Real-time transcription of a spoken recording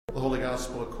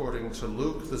Gospel according to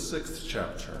Luke, the 6th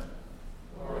chapter.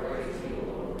 Glory to you,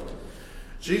 Lord.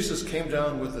 Jesus came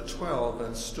down with the 12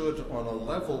 and stood on a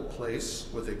level place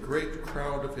with a great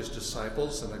crowd of his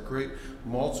disciples and a great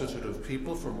multitude of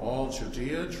people from all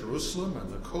Judea, Jerusalem,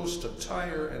 and the coast of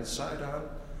Tyre and Sidon.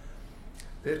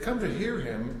 They had come to hear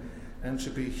him and to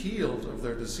be healed of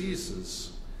their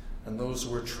diseases, and those who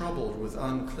were troubled with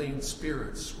unclean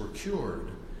spirits were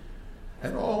cured.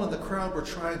 And all in the crowd were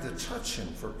trying to touch him,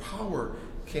 for power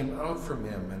came out from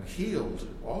him and healed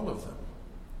all of them.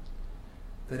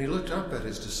 Then he looked up at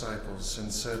his disciples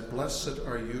and said, "Blessed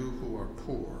are you who are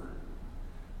poor,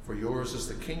 for yours is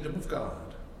the kingdom of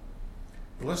God.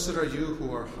 Blessed are you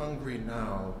who are hungry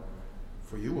now,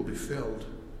 for you will be filled.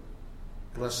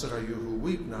 Blessed are you who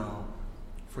weep now,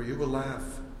 for you will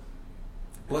laugh.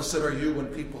 Blessed are you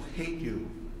when people hate you,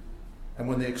 and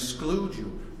when they exclude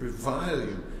you, revile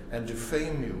you, and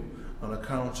defame you on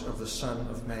account of the Son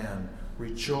of Man.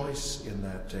 Rejoice in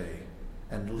that day,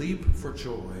 and leap for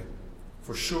joy,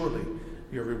 for surely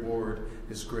your reward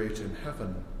is great in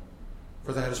heaven.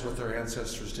 For that is what their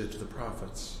ancestors did to the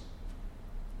prophets.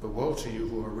 But woe to you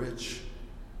who are rich,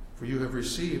 for you have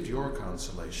received your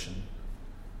consolation.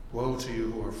 Woe to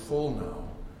you who are full now,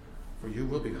 for you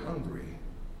will be hungry.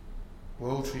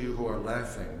 Woe to you who are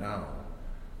laughing now,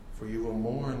 for you will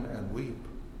mourn and weep.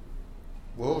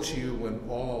 Woe to you when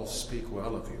all speak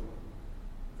well of you,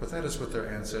 for that is what their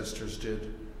ancestors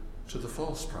did to the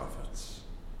false prophets."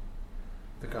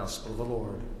 The Gospel of the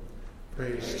Lord.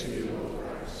 Praise to you, O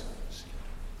Christ.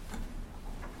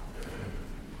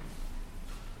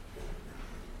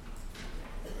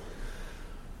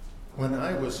 When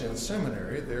I was in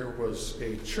seminary, there was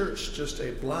a church just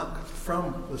a block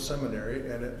from the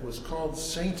seminary, and it was called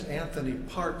St. Anthony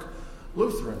Park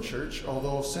Lutheran Church,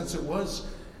 although since it was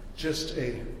just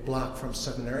a block from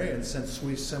seminary, and since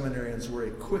we seminarians were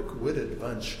a quick-witted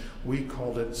bunch, we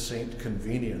called it St.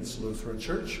 Convenience Lutheran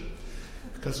Church,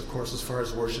 because, of course, as far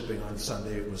as worshiping on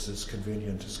Sunday, it was as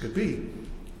convenient as could be.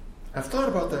 I've thought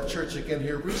about that church again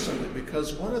here recently,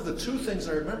 because one of the two things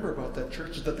I remember about that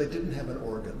church is that they didn't have an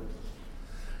organ.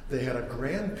 They had a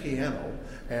grand piano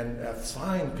and a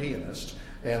fine pianist,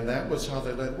 and that was how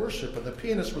they led worship. And the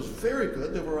pianist was very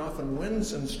good. There were often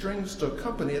winds and strings to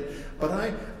accompany it, but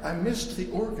I missed the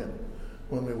organ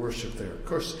when we worshiped there. Of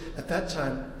course, at that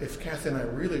time, if Kathy and I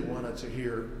really wanted to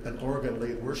hear an organ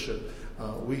lead worship,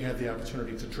 we had the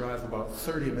opportunity to drive about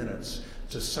 30 minutes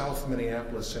to South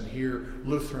Minneapolis and hear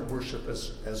Lutheran worship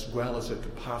as well as it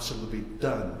could possibly be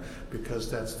done,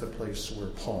 because that's the place where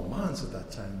Paul Mons at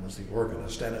that time was the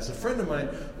organist. And as a friend of mine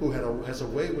who has a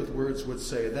way with words would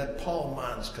say, that Paul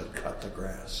Mons could cut the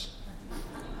grass.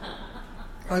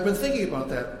 I've been thinking about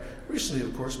that recently,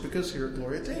 of course, because here at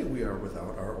Gloria Dei we are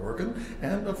without our organ.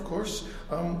 And, of course,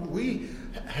 we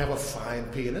have a fine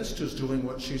pianist who's doing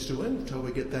what she's doing until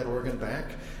we get that organ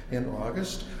back in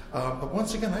August. But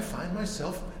once again, I find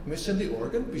myself missing the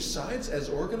organ. Besides, as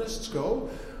organists go,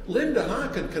 Linda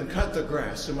Hocken can cut the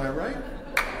grass. Am I right?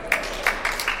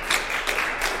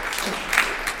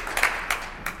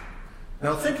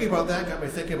 Now, thinking about that got me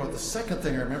thinking about the second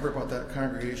thing I remember about that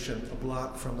congregation a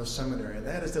block from the seminary, and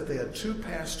that is that they had two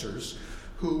pastors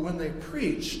who, when they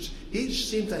preached, each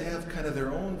seemed to have kind of their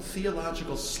own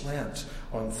theological slant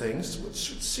on things,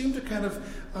 which seemed to kind of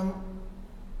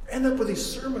end up with these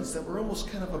sermons that were almost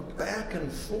kind of a back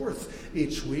and forth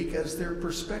each week as their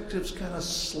perspectives kind of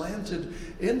slanted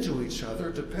into each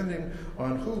other depending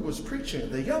on who was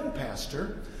preaching. The young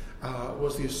pastor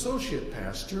was the associate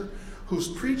pastor, whose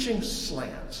preaching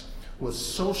slant was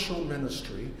social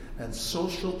ministry and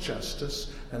social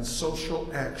justice and social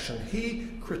action. He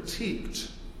critiqued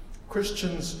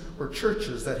Christians or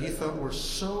churches that he thought were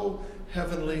so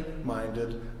heavenly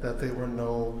minded that they were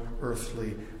no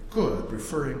earthly good,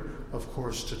 referring, of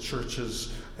course, to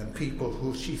churches and people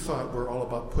who he thought were all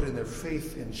about putting their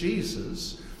faith in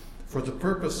Jesus for the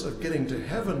purpose of getting to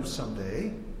heaven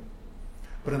someday,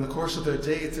 but in the course of their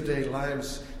day-to-day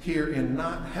lives here in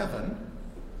not heaven,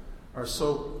 are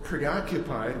so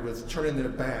preoccupied with turning their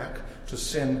back to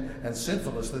sin and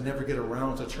sinfulness, they never get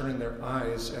around to turning their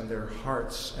eyes and their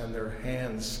hearts and their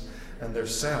hands and their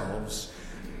selves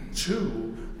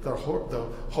to the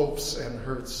hopes and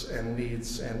hurts and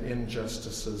needs and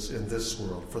injustices in this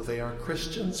world. For they are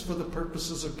Christians for the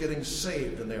purposes of getting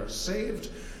saved, and they are saved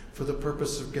for the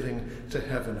purpose of getting to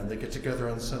heaven. And they get together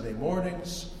on Sunday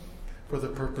mornings for the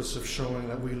purpose of showing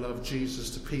that we love Jesus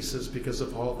to pieces because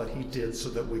of all that he did so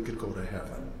that we could go to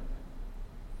heaven.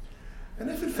 And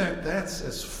if in fact that's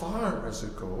as far as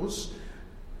it goes,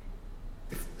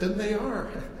 then they are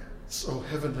so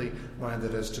heavenly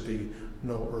minded as to be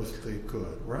no earthly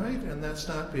good, right? And that's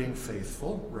not being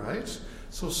faithful, right?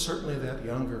 So certainly that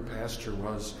younger pastor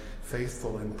was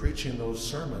faithful in preaching those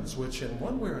sermons, which in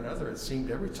one way or another, it seemed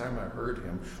every time I heard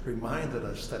him, reminded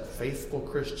us that faithful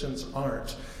Christians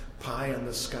aren't pie in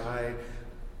the sky,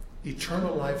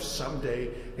 eternal life someday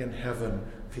in heaven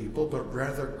people, but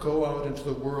rather go out into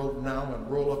the world now and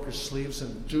roll up your sleeves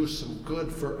and do some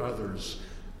good for others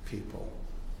people.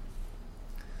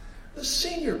 The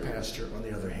senior pastor, on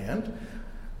the other hand,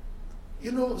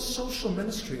 social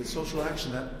ministry and social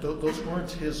action, those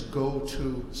weren't his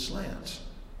go-to slant.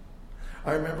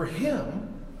 I remember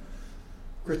him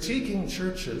critiquing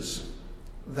churches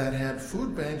that had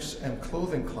food banks and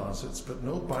clothing closets, but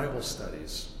no Bible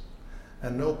studies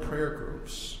and no prayer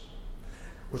groups,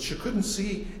 which you couldn't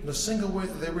see in a single way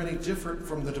that they were any different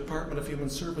from the Department of Human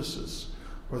Services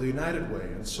or the United Way.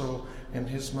 And so in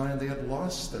his mind, they had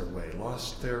lost their way,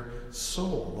 lost their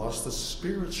soul, lost the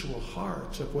spiritual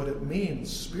heart of what it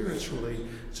means spiritually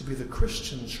to be the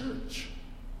Christian church.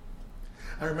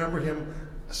 I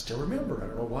still remember, I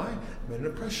don't know why, it made an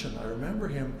impression. I remember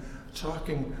him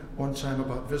talking one time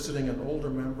about visiting an older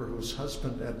member whose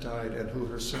husband had died and who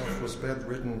herself was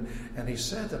bedridden. And he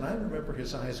said, and I remember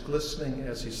his eyes glistening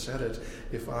as he said it,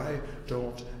 "If I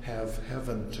don't have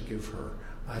heaven to give her,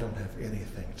 I don't have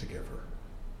anything to give her."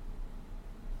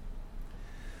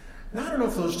 Now, I don't know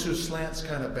if those two slants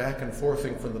kind of back and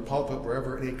forthing from the pulpit were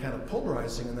ever any kind of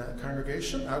polarizing in that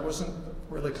congregation. I wasn't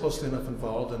really closely enough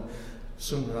involved, and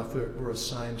soon enough we were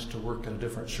assigned to work in a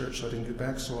different church, so I didn't get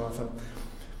back so often.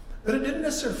 But it didn't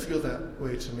necessarily feel that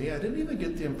way to me. I didn't even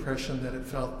get the impression that it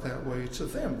felt that way to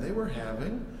them. They were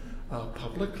having,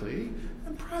 publicly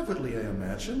and privately, I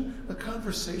imagine, a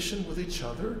conversation with each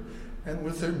other and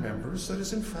with their members that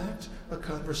is, in fact, a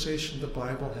conversation the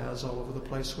Bible has all over the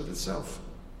place with itself.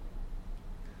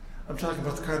 I'm talking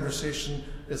about the conversation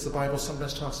as the Bible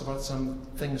sometimes talks about some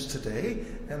things today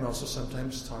and also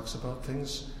sometimes talks about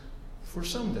things for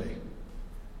someday.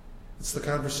 It's the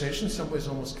conversation, in some ways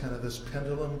almost kind of this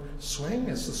pendulum swing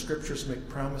as the scriptures make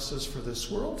promises for this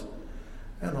world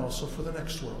and also for the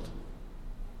next world.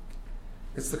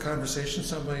 It's the conversation, in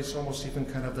some ways almost even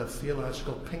kind of the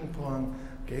theological ping pong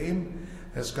game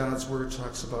as God's word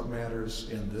talks about matters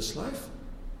in this life,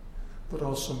 but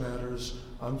also matters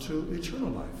unto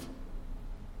eternal life.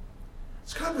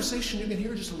 It's conversation you can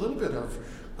hear just a little bit of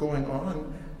going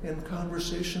on in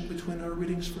conversation between our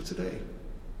readings for today.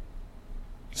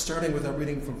 Starting with our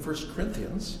reading from 1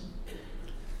 Corinthians,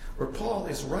 where Paul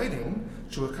is writing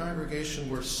to a congregation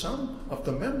where some of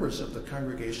the members of the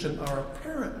congregation are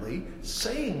apparently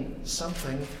saying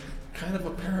something kind of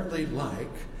apparently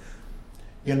like,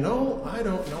 I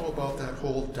don't know about that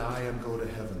whole die and go to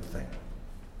heaven thing.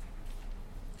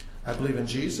 I believe in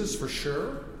Jesus for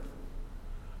sure.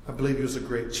 I believe he was a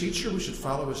great teacher. We should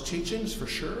follow his teachings for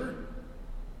sure.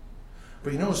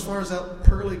 But as far as that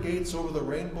pearly gates over the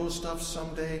rainbow stuff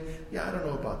someday, I don't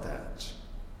know about that.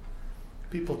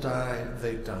 People die,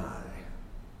 they die.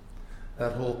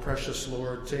 That whole precious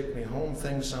Lord, take me home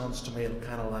thing sounds to me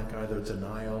kind of like either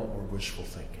denial or wishful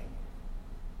thinking.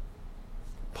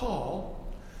 Paul,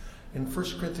 in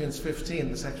 1 Corinthians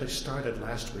 15, this actually started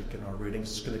last week in our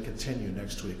readings. It's going to continue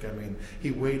next week.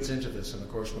 He wades into this, and of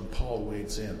course when Paul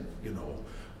wades in,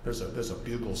 there's a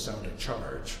bugle-sounding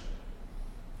charge.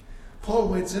 Paul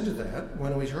wades into that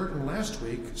when we heard him last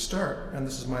week start, and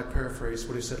this is my paraphrase,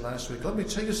 what he said last week. Let me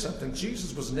tell you something.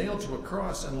 Jesus was nailed to a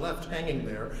cross and left hanging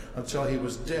there until he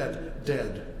was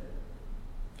dead.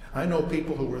 I know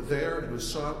people who were there and who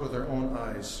saw it with their own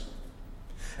eyes.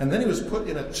 And then he was put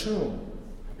in a tomb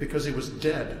because he was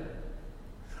dead.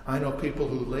 I know people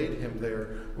who laid him there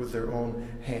with their own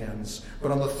hands. But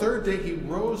on the third day he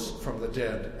rose from the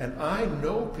dead, and I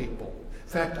know people. In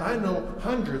fact, I know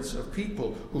hundreds of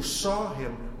people who saw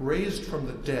him raised from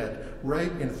the dead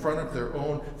right in front of their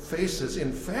own faces.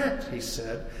 In fact, he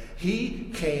said, he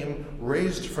came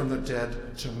raised from the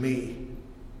dead to me.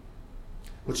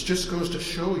 Which just goes to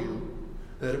show you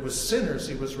that it was sinners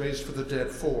he was raised from the dead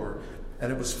for,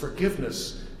 and it was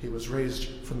forgiveness he was raised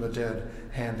from the dead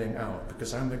handing out.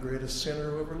 Because I'm the greatest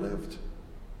sinner who ever lived.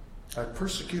 I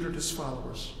persecuted his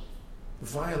followers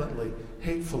violently,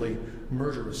 hatefully,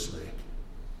 murderously.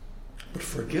 But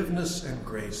forgiveness and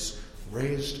grace,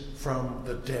 raised from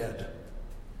the dead,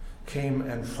 came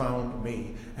and found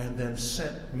me and then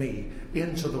sent me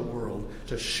into the world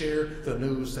to share the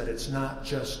news that it's not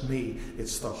just me,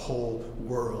 it's the whole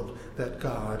world that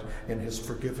God, in his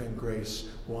forgiving grace,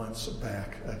 wants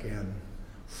back again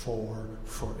for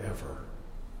forever.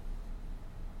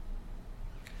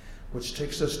 Which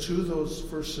takes us to those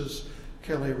verses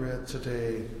Kelly read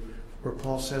today where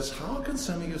Paul says, how can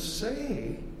some of you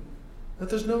say that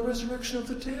there's no resurrection of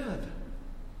the dead?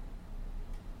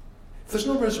 If there's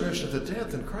no resurrection of the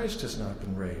dead, then Christ has not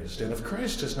been raised. And if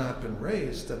Christ has not been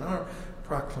raised, then our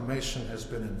proclamation has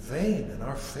been in vain, and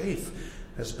our faith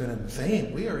has been in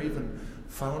vain. We are even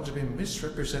found to be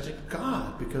misrepresenting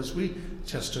God, because we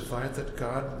testified that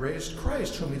God raised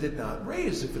Christ, whom he did not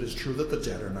raise, if it is true that the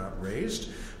dead are not raised.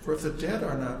 For if the dead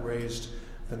are not raised,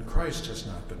 then Christ has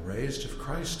not been raised. If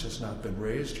Christ has not been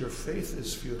raised, your faith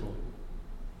is futile,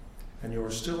 and you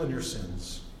are still in your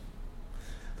sins.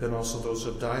 Then also those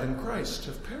who have died in Christ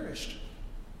have perished.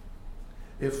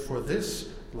 If for this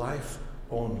life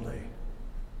only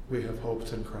we have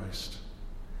hoped in Christ,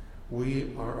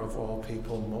 we are of all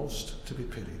people most to be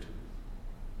pitied.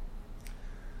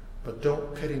 But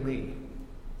don't pity me,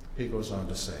 he goes on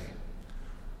to say,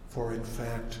 for in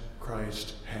fact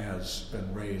Christ has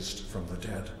been raised from the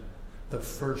dead, the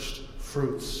first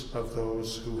fruits of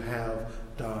those who have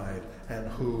died, and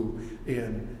who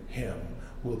in him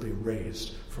will be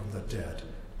raised from the dead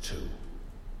too.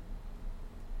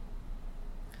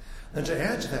 And to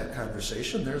add to that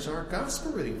conversation, there's our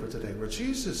gospel reading for today, where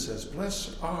Jesus says,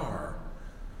 blessed are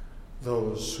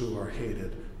those who are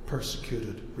hated,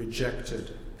 persecuted,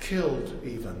 rejected, killed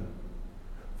even,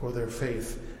 for their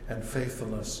faith and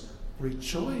faithfulness.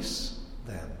 Rejoice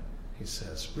then, he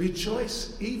says.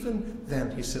 Rejoice even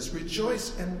then, he says.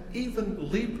 Rejoice and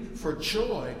even leap for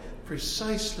joy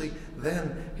precisely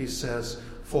then, he says,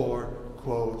 for,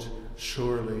 quote,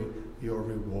 surely your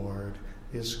reward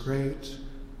is great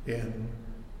in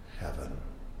heaven.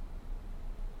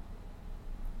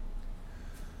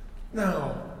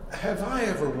 Now, have I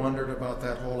ever wondered about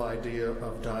that whole idea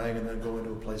of dying and then going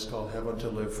to a place called heaven to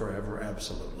live forever?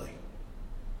 Absolutely.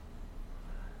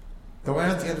 Though I,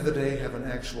 at the end of the day, have an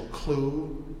actual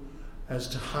clue as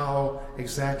to how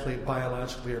exactly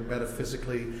biologically or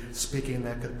metaphysically speaking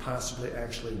that could possibly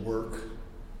actually work,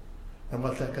 and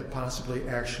what that could possibly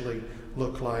actually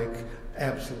look like,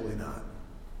 absolutely not.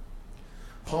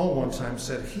 Paul one time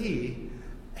said he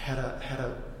had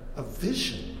a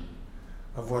vision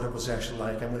of what it was actually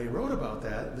like. And when he wrote about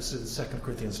that, this is in 2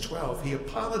 Corinthians 12, he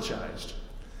apologized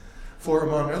for,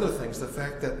 among other things, the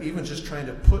fact that even just trying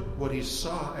to put what he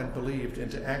saw and believed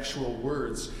into actual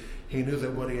words, he knew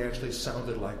that what he actually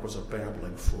sounded like was a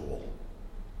babbling fool.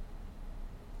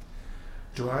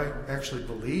 Do I actually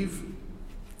believe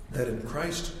that in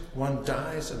Christ one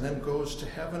dies and then goes to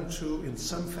heaven to, in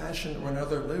some fashion or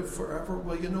another, live forever?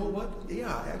 Well, you know what?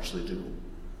 Yeah, I actually do.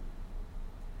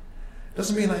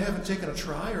 Doesn't mean I haven't taken a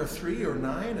try or 3 or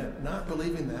 9 at not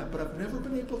believing that, but I've never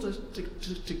been able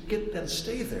to get and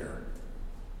stay there.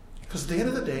 Because at the end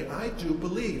of the day, I do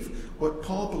believe what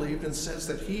Paul believed and says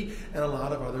that he and a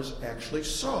lot of others actually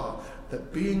saw,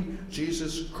 that being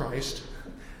Jesus Christ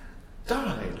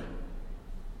died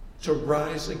to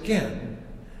rise again,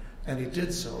 and he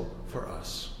did so for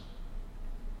us.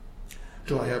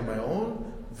 Do I have my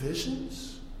own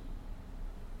visions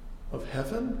of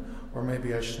heaven? Or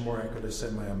maybe I should more accurately say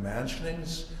my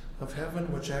imaginings of heaven,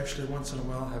 which actually once in a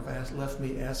while have left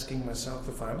me asking myself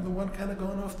if I'm the one kind of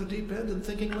going off the deep end and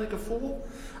thinking like a fool.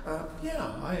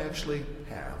 Yeah, I actually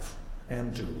have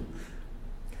and do.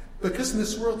 Because in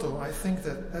this world, though, I think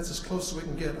that that's as close as we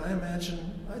can get.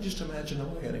 I just imagine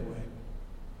away anyway.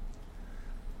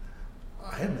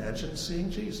 I imagine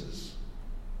seeing Jesus.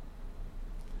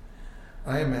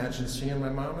 I imagine seeing my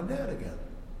mom and dad again.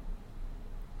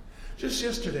 Just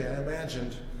yesterday, I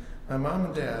imagined my mom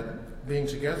and dad being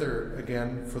together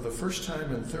again for the first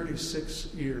time in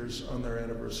 36 years on their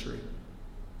anniversary.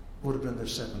 Would have been their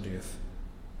 70th.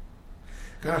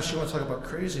 Gosh, you want to talk about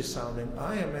crazy sounding?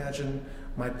 I imagine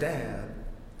my dad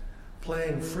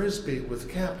playing Frisbee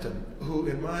with Captain, who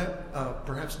in my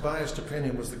perhaps biased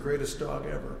opinion was the greatest dog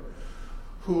ever,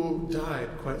 who died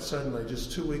quite suddenly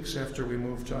just 2 weeks after we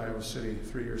moved to Iowa City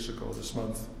 3 years ago this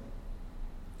month.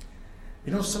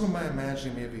 You know, some of my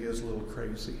imagining maybe is a little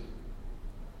crazy.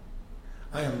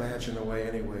 I imagine away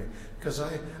anyway, because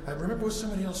I remember what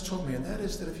somebody else told me, and that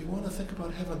is that if you want to think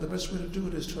about heaven, the best way to do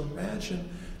it is to imagine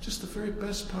just the very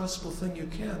best possible thing you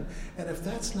can. And if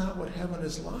that's not what heaven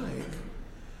is like,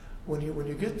 when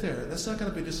you get there, that's not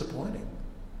going to be disappointing.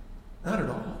 Not at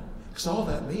all. Because all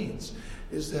that means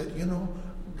is that, you know,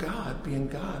 God, being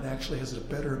God, actually has a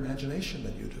better imagination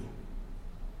than you do.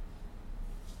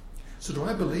 So do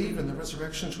I believe in the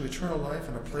resurrection to eternal life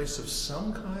in a place of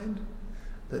some kind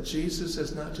that Jesus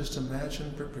has not just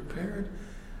imagined but prepared?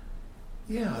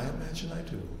 Yeah, I imagine I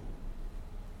do.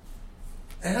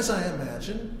 As I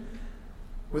imagine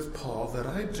with Paul that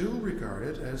I do regard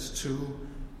it as to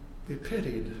be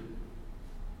pitied.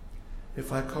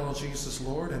 If I call Jesus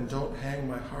Lord and don't hang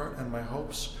my heart and my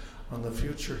hopes on the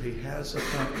future he has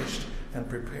accomplished and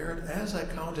prepared, as I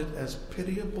count it as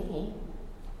pitiable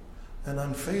and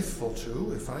unfaithful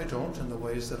too, if I don't, in the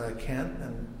ways that I can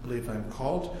and believe I'm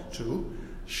called to,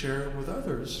 share with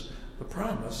others the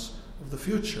promise of the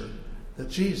future that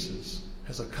Jesus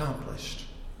has accomplished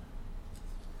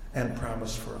and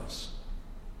promised for us.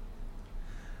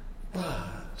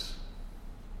 But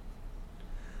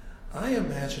I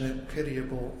imagine it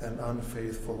pitiable and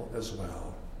unfaithful as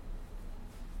well,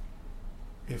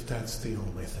 if that's the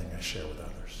only thing I share with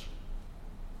others.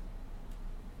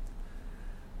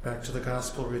 Back to the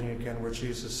gospel reading again, where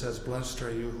Jesus says, "Blessed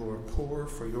are you who are poor,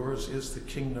 for yours is the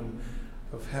kingdom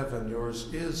of heaven." Yours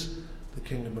is the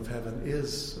kingdom of heaven,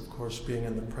 is, of course, being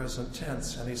in the present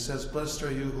tense. And he says, "Blessed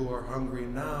are you who are hungry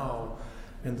now,"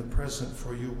 in the present,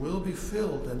 "for you will be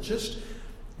filled." And just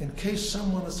in case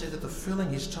someone would say that the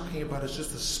filling he's talking about is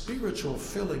just the spiritual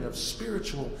filling of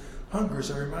spiritual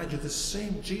hungers, I remind you, this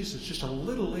same Jesus, just a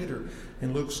little later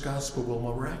in Luke's gospel, will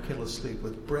miraculously,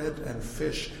 with bread and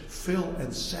fish, fill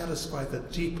and satisfy the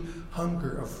deep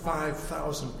hunger of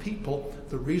 5,000 people,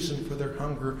 the reason for their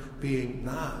hunger being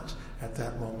not at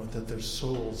that moment that their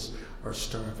souls are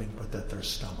starving, but that their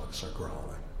stomachs are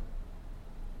growling.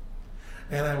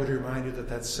 And I would remind you that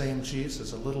that same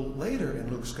Jesus, a little later in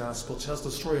Luke's gospel, tells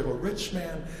the story of a rich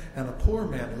man and a poor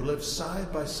man who lived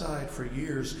side by side for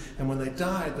years. And when they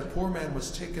died, the poor man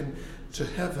was taken to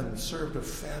heaven, served a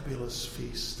fabulous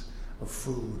feast of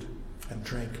food and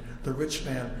drink. The rich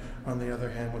man, on the other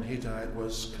hand, when he died,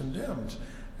 was condemned.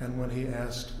 And when he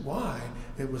asked why,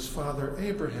 it was Father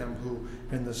Abraham who,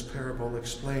 in this parable,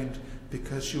 explained,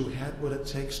 "Because you had what it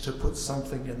takes to put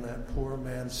something in that poor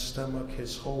man's stomach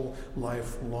his whole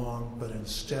life long, but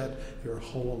instead, your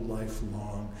whole life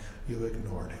long, you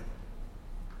ignored him."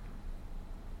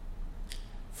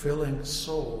 Filling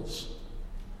souls,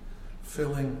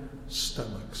 filling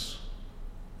stomachs,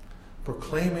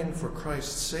 proclaiming for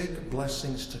Christ's sake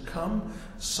blessings to come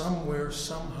somewhere,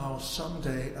 somehow,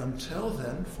 someday. Until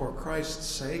then, for Christ's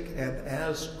sake and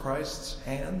as Christ's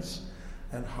hands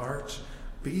and heart,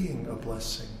 being a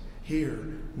blessing here,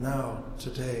 now,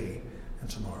 today, and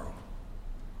tomorrow.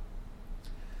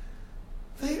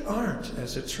 They aren't,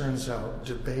 as it turns out,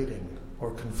 debating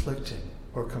or conflicting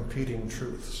or competing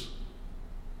truths.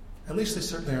 At least they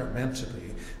certainly aren't meant to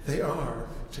be. They are,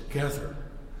 together,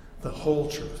 the whole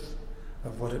truth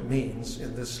of what it means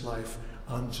in this life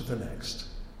unto the next,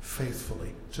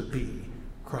 faithfully to be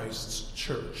Christ's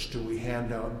church. Do we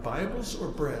hand out Bibles or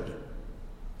bread?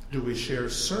 Do we share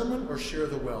sermon or share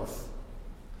the wealth?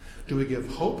 Do we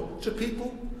give hope to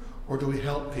people or do we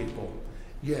help people?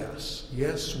 Yes,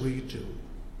 we do.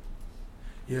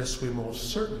 Yes, we most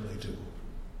certainly do.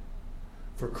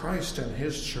 For Christ and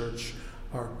his church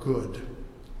are good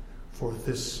for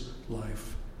this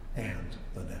life and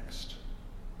the next.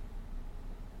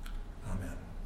 Amen.